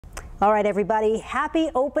All right, everybody, happy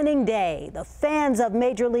opening day. The fans of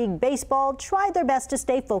Major League Baseball tried their best to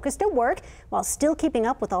stay focused at work while still keeping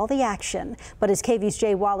up with all the action. But as KV's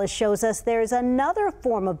Jay Wallace shows us, there's another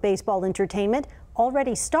form of baseball entertainment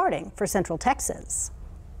already starting for Central Texas.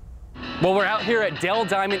 Well, we're out here at Dell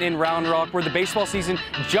Diamond in Round Rock, where the baseball season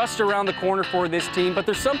just around the corner for this team. But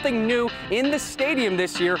there's something new in the stadium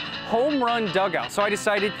this year, Home Run Dugout. So I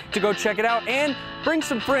decided to go check it out and bring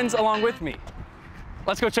some friends along with me.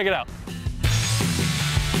 Let's go check it out.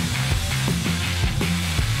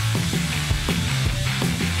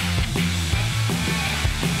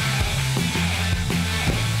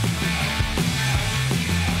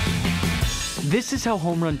 This is how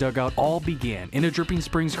Home Run Dugout all began, in a Dripping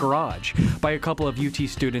Springs garage by a couple of UT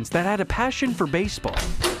students that had a passion for baseball.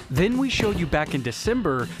 Then we show you back in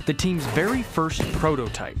December the team's very first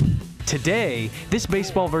prototype. Today, this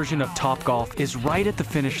baseball version of Topgolf is right at the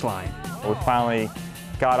finish line. We finally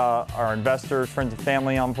got our investors, friends and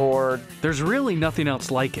family on board. There's really nothing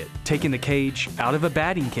else like it, taking the cage out of a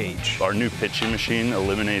batting cage. Our new pitching machine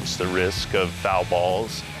eliminates the risk of foul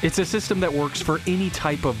balls. It's a system that works for any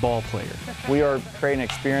type of ball player. We are creating an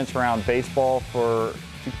experience around baseball for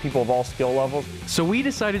people of all skill levels. So we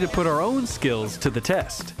decided to put our own skills to the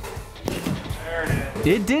test. There it is.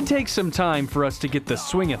 It did take some time for us to get the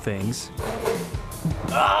swing of things.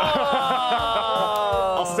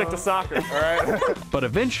 I'll stick to soccer, all right? But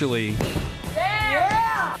eventually,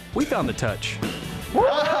 we found the touch. There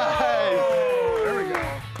we go.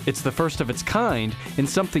 It's the first of its kind and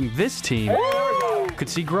something this team could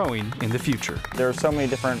see growing in the future. There are so many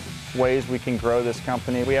different ways we can grow this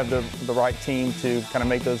company. We have the right team to kind of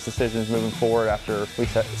make those decisions moving forward after we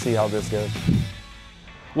see how this goes.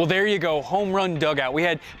 Well, there you go, Home Run Dugout. We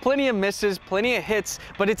had plenty of misses, plenty of hits,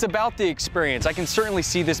 but it's about the experience. I can certainly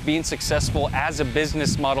see this being successful as a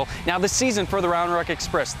business model. Now, the season for the Round Rock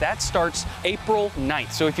Express, that starts April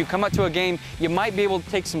 9th. So if you come out to a game, you might be able to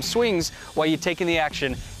take some swings while you take in the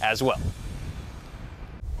action as well.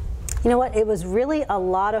 You know what? It was really a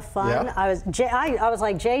lot of fun. Yeah. I was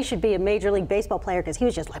like, Jay should be a Major League Baseball player because he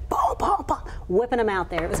was just like, ball, ball, ball, whipping them out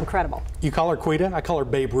there. It was incredible. You call her Quita, I call her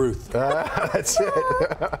Babe Ruth. That's it.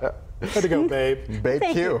 Way to go, Babe. Babe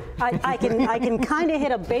Thank Q. you. I can kind of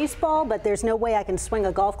hit a baseball, but there's no way I can swing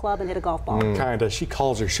a golf club and hit a golf ball. Kinda. She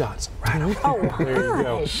calls her shots. Right. Oh, There you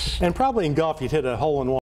go. gosh. And probably in golf, you'd hit a hole in one.